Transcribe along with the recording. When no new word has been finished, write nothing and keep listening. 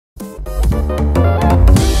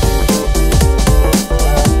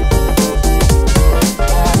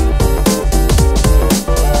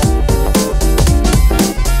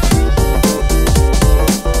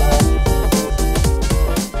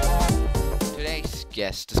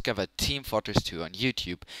Guest discovered Team Fortress 2 on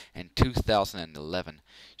YouTube in 2011.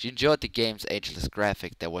 She enjoyed the game's ageless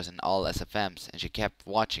graphic that was in all SFMs, and she kept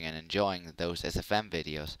watching and enjoying those SFM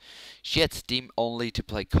videos. She had Steam only to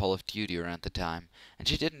play Call of Duty around the time, and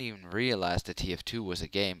she didn't even realize that TF2 was a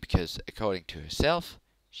game because, according to herself,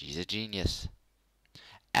 she's a genius.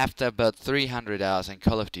 After about 300 hours in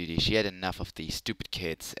Call of Duty, she had enough of these stupid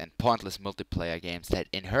kids and pointless multiplayer games that,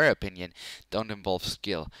 in her opinion, don't involve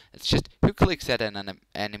skill. It's just who clicks at an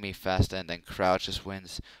enemy faster and then crouches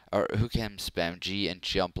wins, or who can spam G and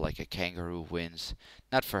jump like a kangaroo wins.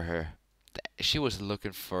 Not for her. She was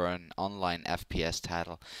looking for an online FPS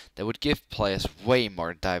title that would give players way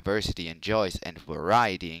more diversity and choice and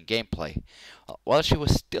variety in gameplay. While she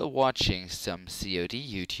was still watching some COD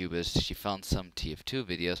YouTubers, she found some TF2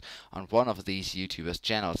 videos on one of these YouTubers'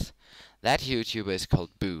 channels. That YouTuber is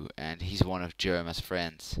called Boo, and he's one of Jerma's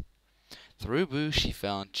friends. Through Boo, she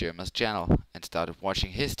found Jerma's channel and started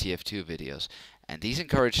watching his TF2 videos, and these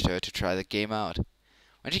encouraged her to try the game out.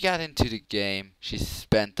 When she got into the game, she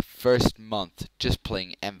spent the first month just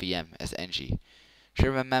playing MVM as NG. She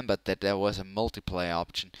remembered that there was a multiplayer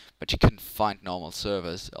option, but she couldn't find normal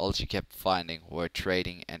servers. All she kept finding were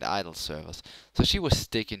trading and idle servers. So she was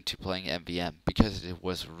sticking to playing MVM because it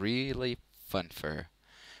was really fun for her.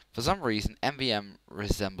 For some reason, MVM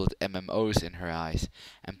resembled MMOs in her eyes,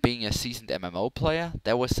 and being a seasoned MMO player,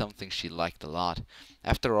 that was something she liked a lot.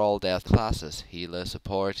 After all, there are classes: healer,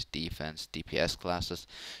 support, defense, DPS classes.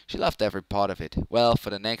 She loved every part of it. Well, for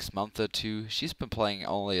the next month or two, she's been playing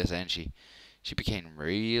only as Engie. She became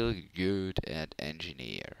real good at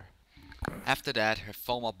engineer. After that, her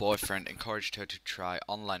former boyfriend encouraged her to try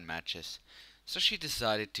online matches. So she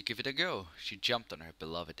decided to give it a go. She jumped on her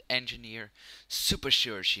beloved engineer, super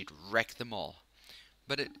sure she'd wreck them all.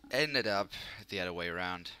 But it ended up the other way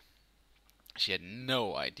around. She had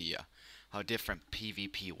no idea how different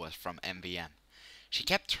PvP was from MVM. She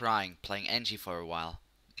kept trying, playing Engie for a while.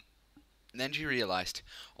 Then she realized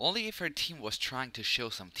only if her team was trying to show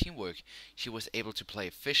some teamwork, she was able to play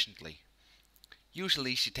efficiently.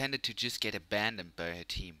 Usually she tended to just get abandoned by her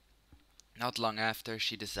team. Not long after,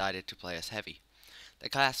 she decided to play as Heavy. The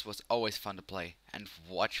class was always fun to play and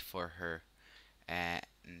watch for her, and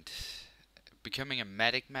becoming a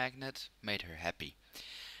medic magnet made her happy.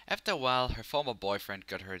 After a while, her former boyfriend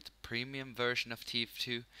got her the premium version of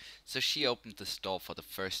TF2, so she opened the store for the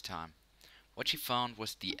first time. What she found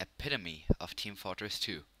was the epitome of Team Fortress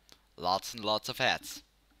 2. Lots and lots of hats.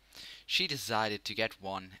 She decided to get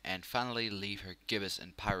one and finally leave her gibbous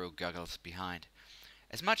and pyro goggles behind.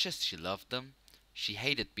 As much as she loved them, she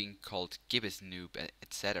hated being called gibbous noob,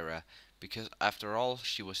 etc., because after all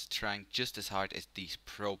she was trying just as hard as these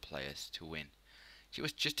pro players to win. She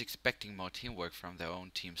was just expecting more teamwork from their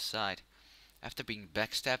own team's side. After being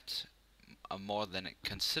backstabbed more than a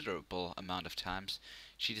considerable amount of times,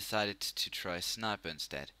 she decided to try Sniper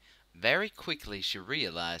instead. Very quickly she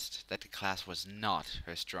realized that the class was not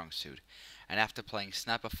her strong suit, and after playing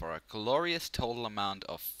Sniper for a glorious total amount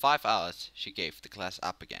of 5 hours, she gave the class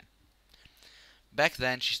up again. Back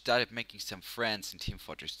then she started making some friends in Team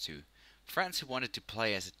Fortress 2, friends who wanted to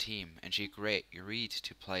play as a team, and she agreed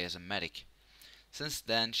to play as a medic. Since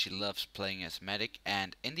then she loves playing as medic,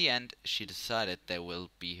 and in the end she decided that will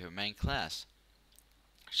be her main class.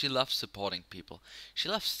 She loves supporting people. She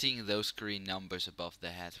loves seeing those green numbers above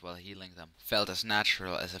their heads while healing them. Felt as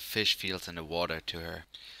natural as a fish feels in the water to her.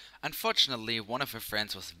 Unfortunately, one of her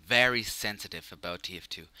friends was very sensitive about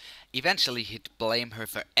TF2. Eventually he'd blame her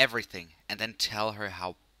for everything and then tell her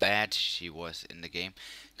how bad she was in the game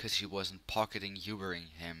because she wasn't pocketing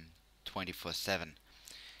Ubering him 24/7.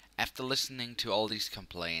 After listening to all these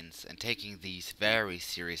complaints and taking these very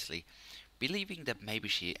seriously, believing that maybe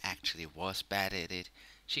she actually was bad at it,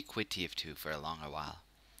 she quit TF2 for a longer while.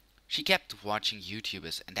 She kept watching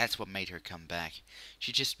YouTubers, and that's what made her come back.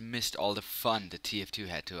 She just missed all the fun that TF2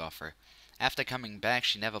 had to offer. After coming back,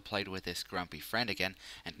 she never played with this grumpy friend again,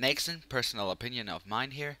 and Naixin, personal opinion of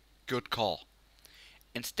mine here, good call.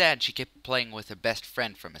 Instead, she kept playing with her best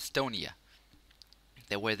friend from Estonia.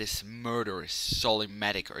 There were this murderous solo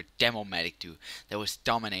medic or demo medic dude that was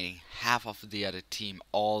dominating half of the other team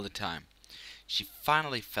all the time. She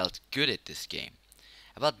finally felt good at this game.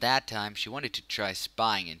 About that time, she wanted to try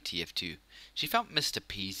spying in TF2. She found Mr.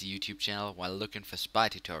 P's YouTube channel while looking for spy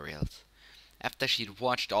tutorials. After she'd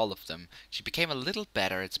watched all of them, she became a little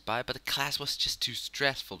better at spy, but the class was just too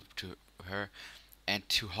stressful to her, and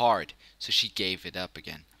too hard, so she gave it up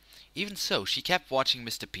again. Even so, she kept watching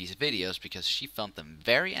Mr. P's videos because she found them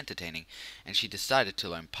very entertaining, and she decided to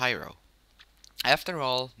learn Pyro. After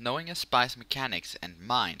all, knowing a spy's mechanics and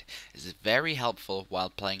mind is very helpful while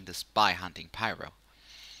playing the spy hunting Pyro.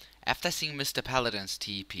 After seeing Mr. Paladin's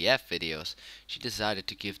TPF videos, she decided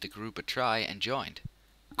to give the group a try and joined.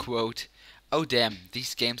 Quote, "Oh damn,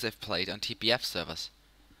 these games I've played on TPF servers.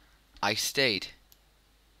 I stayed.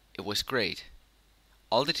 It was great.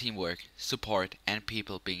 All the teamwork, support, and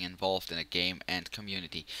people being involved in a game and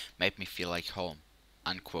community made me feel like home."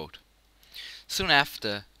 Unquote. Soon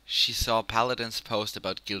after, she saw Paladin's post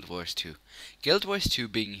about Guild Wars 2. Guild Wars 2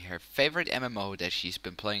 being her favorite MMO that she's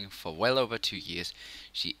been playing for well over 2 years,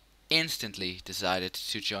 she instantly decided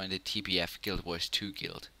to join the TPF Guild Wars 2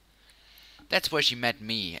 guild. That's where she met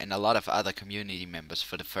me and a lot of other community members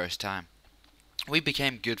for the first time. We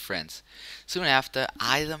became good friends. Soon after,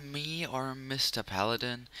 either me or Mr.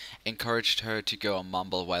 Paladin encouraged her to go on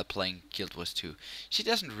Mumble while playing Guild Wars 2. She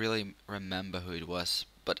doesn't really remember who it was,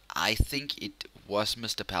 but I think it was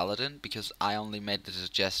Mr. Paladin because I only made the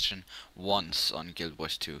suggestion once on Guild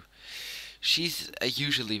Wars 2. She's a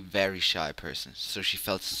usually very shy person, so she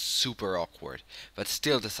felt super awkward, but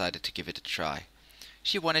still decided to give it a try.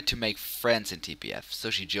 She wanted to make friends in TPF, so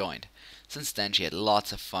she joined. Since then she had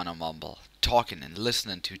lots of fun on Mumble, talking and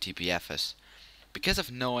listening to TPFers. Because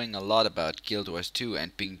of knowing a lot about Guild Wars 2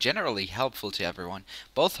 and being generally helpful to everyone,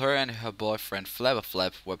 both her and her boyfriend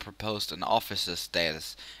Flabberflap were proposed an officer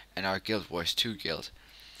status in our Guild Wars 2 guild.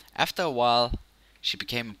 After a while, she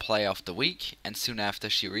became a player of the week, and soon after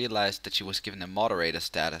she realized that she was given a moderator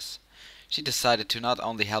status. She decided to not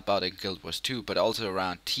only help out in Guild Wars 2, but also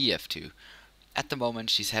around TF2. At the moment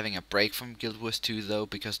she's having a break from Guild Wars 2 though,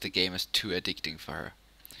 because the game is too addicting for her.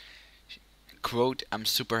 Quote, "I'm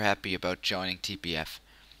super happy about joining TPF.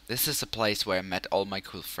 This is a place where I met all my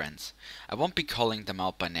cool friends. I won't be calling them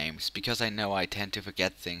out by names, because I know I tend to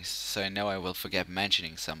forget things, so I know I will forget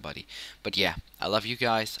mentioning somebody. But yeah, I love you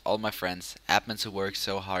guys, all my friends, admins who work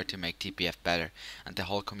so hard to make TPF better, and the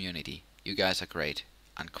whole community. You guys are great."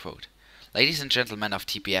 Unquote. Ladies and gentlemen of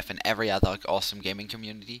TPF and every other awesome gaming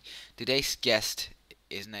community, today's guest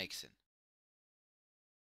is Naixin.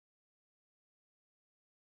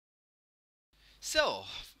 So,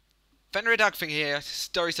 Fenrir Darkfang here,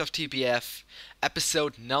 Stories of TPF,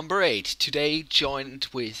 episode number 8. Today joined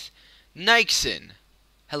with Naixin.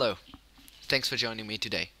 Hello, thanks for joining me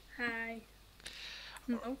today. Hi.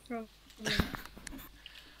 No problem.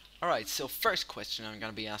 Alright, so first question I'm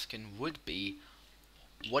gonna be asking would be,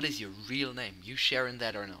 what is your real name? You sharing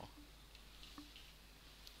that or no?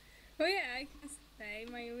 Oh yeah, I can say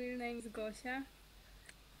my real name is Gosia.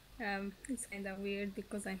 It's kind of weird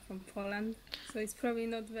because I'm from Poland, so it's probably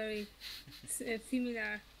not very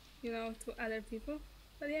familiar, to other people.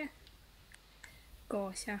 But yeah,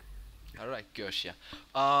 Gosia. Alright, Gosia.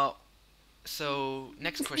 So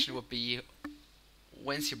next question would be,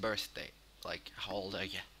 when's your birthday? Like, how old are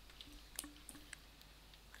you?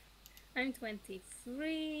 I'm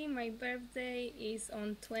 23. My birthday is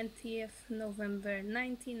on 20th November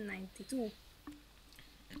 1992.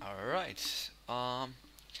 Alright.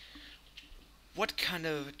 What kind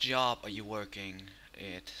of job are you working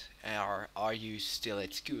at? Are you still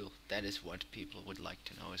at school? That is what people would like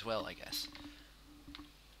to know as well, I guess.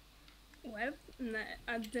 Well,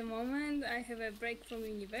 at the moment I have a break from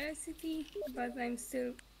university, but I'm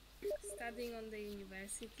still studying on the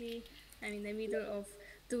university. I'm in the middle of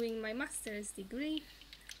doing my master's degree,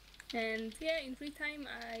 and yeah, in free time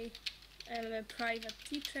I am a private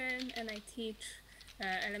teacher and I teach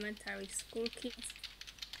elementary school kids.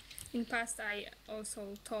 In past I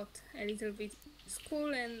also taught a little bit in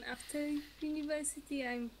school, and after university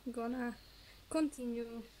I'm gonna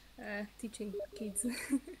continue teaching kids.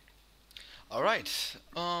 Alright.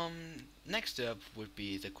 Next up would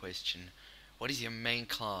be the question, what is your main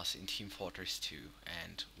class in Team Fortress 2,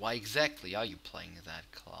 and why exactly are you playing that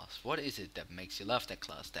class? What is it that makes you love that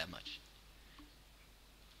class that much?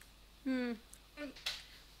 My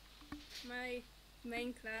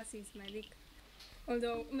main class is medic.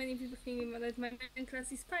 Although many people think that my main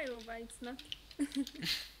class is pyro, but it's not.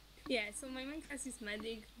 Yeah, so my main class is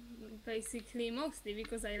medic, basically mostly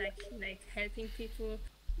because I like helping people.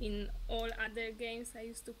 In all other games I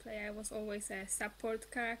used to play, I was always a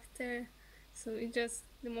support character, so it's just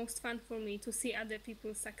the most fun for me to see other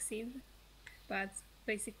people succeed. But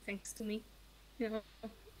basically thanks to me, you know,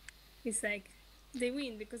 it's like they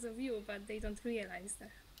win because of you, but they don't realize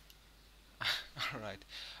that. Alright.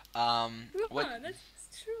 What? Oh, that's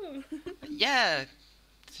true. Yeah.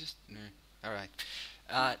 Just. Alright.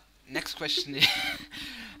 Next question.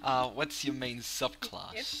 What's your main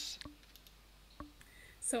subclass?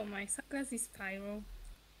 So my subclass is Pyro.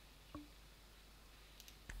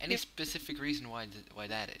 Any Yep. specific reason why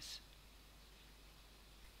that is?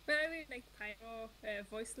 But I really like Pyro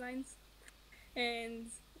voice lines, and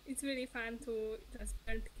it's really fun to just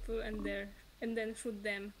burn people and then shoot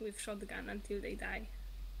them with shotgun until they die.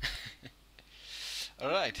 All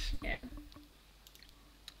right. Yeah.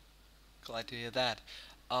 Glad to hear that.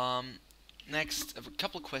 Next, a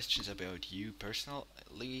couple of questions about you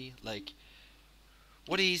personally. Like,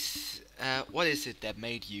 what is it that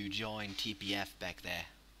made you join TPF back there?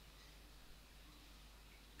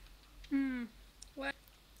 Well,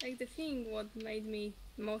 like the thing what made me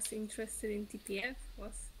most interested in TPF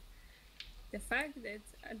was the fact that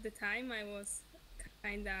at the time I was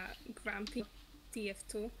kinda grumpy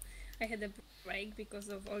TF2. I had a break because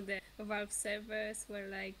of all the Valve servers were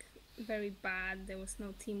like very bad. There was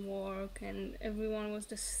no teamwork and everyone was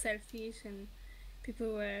just selfish and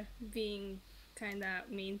people were being kinda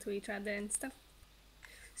mean to each other and stuff.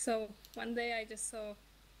 So one day I just saw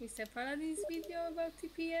Mr. Paladin's video about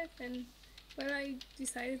TPF and well I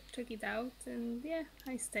decided to check it out and yeah,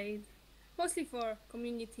 I stayed. Mostly for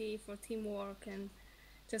community, for teamwork and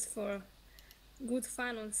just for good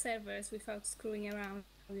fun on servers without screwing around,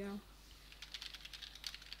 you know.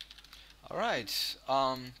 All right.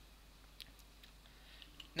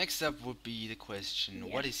 Next up would be the question: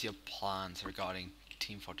 Yeah. what is your plans regarding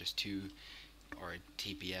Team Fortress 2 or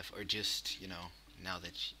TPF, or just now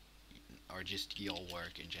that or just your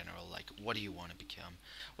work in general? Like, what do you want to become?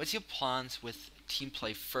 What's your plans with team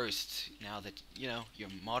play first? Now that you're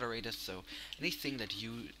moderator, so anything that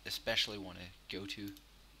you especially want to go to?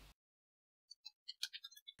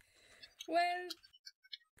 Well,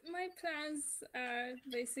 my plans are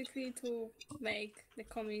basically to make the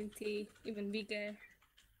community even bigger,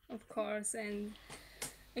 of course, and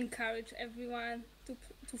encourage everyone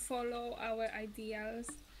to follow our ideals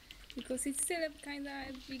because it's still a kind of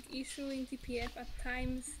a big issue in TPF at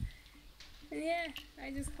times. And yeah,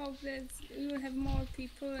 I just hope that we will have more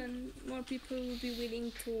people and more people will be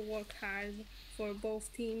willing to work hard for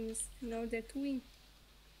both teams in order to win.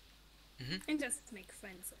 And just make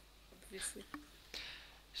friends, obviously.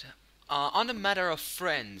 So, on the matter of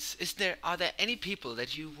friends, are there any people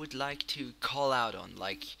that you would like to call out on?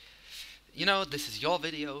 Like, this is your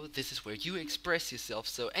video, this is where you express yourself,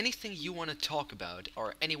 so anything you want to talk about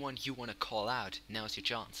or anyone you want to call out, now's your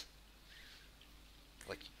chance.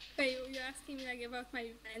 Like, Hey, you're asking me like about my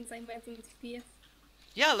friends I met in TPF?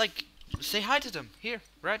 yeah, like, say hi to them, here,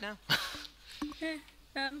 right now.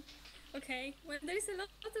 Okay. Well, there's a lot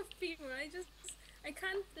of people. I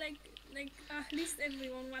can't list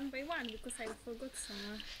everyone one by one because I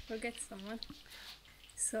forget someone.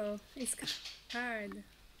 So it's hard.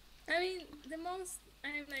 I mean, the most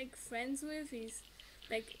I'm like friends with is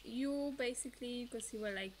like you basically because you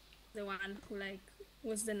were like the one who like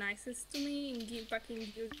was the nicest to me back in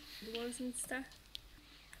Guild Wars and stuff.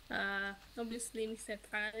 Obviously Mr.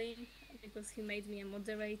 Paladin because he made me a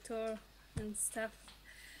moderator and stuff.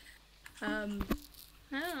 I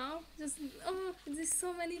don't know, there's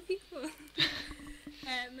so many people.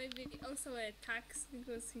 Maybe also a Tax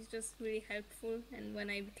because he's just really helpful and when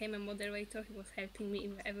I became a moderator he was helping me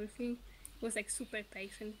with everything. He was like super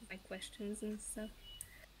patient with my questions and stuff.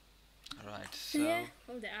 Alright, so... Yeah,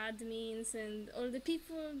 all the admins and all the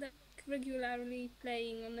people that regularly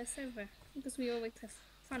playing on the server because we always have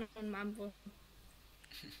fun on Mambo.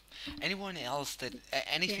 Anyone else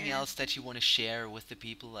anything else that you want to share with the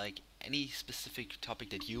people? Like, any specific topic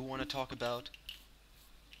that you want to talk about?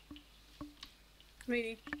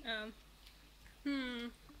 Really? I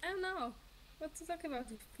don't know what to talk about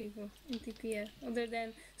with people in TPF other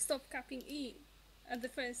than stop capping E at the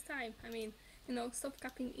first time. I mean, stop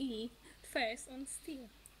capping E first on Steel.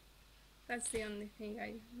 That's the only thing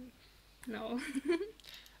I know.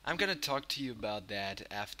 I'm gonna talk to you about that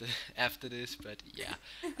after this, but yeah,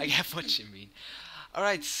 I get what you mean.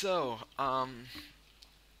 Alright, so, I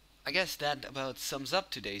guess that about sums up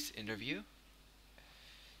today's interview.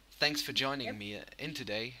 Thanks for joining me in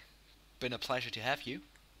today. Been a pleasure to have you.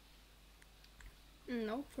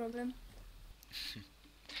 No problem.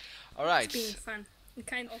 Alright. It's been fun. And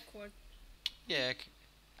kind of awkward. Yeah,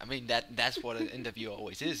 I mean that's what an interview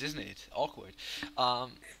always is, isn't it? Awkward.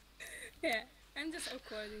 Yeah, I'm just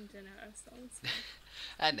awkward in general, so it's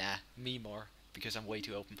fine. Nah, me more because I'm way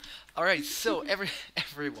too open. Alright, so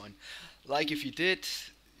everyone, like if you did,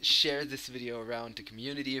 share this video around the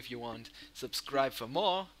community if you want, subscribe for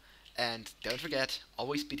more, and don't forget,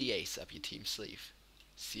 always be the ace up your team sleeve.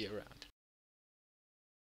 See you around.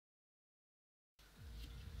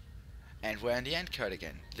 And we're in the end card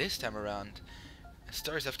again. This time around,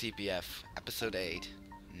 Stories of TPF, episode 8,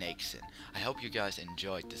 Naixin. I hope you guys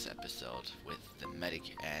enjoyed this episode with the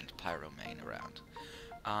medic and pyromane around.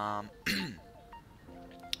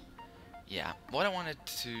 Yeah, what I wanted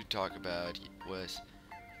to talk about was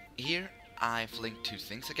here I've linked two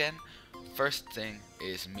things again. First thing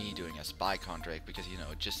is me doing a spy contract because, you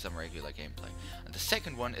know, just some regular gameplay. And the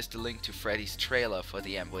second one is the link to Freddy's trailer for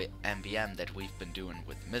the MBM that we've been doing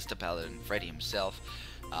with Mr. Paladin, Freddy himself,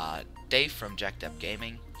 Dave from Jacked Up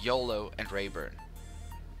Gaming, YOLO, and Rayburn.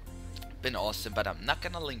 Been awesome, but I'm not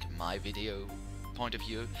gonna link my video point of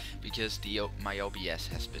view because my OBS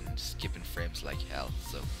has been skipping frames like hell,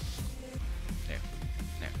 so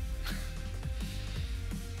no.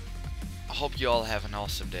 I hope you all have an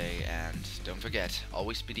awesome day, and don't forget,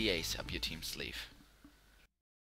 always be the ace up your team's sleeve.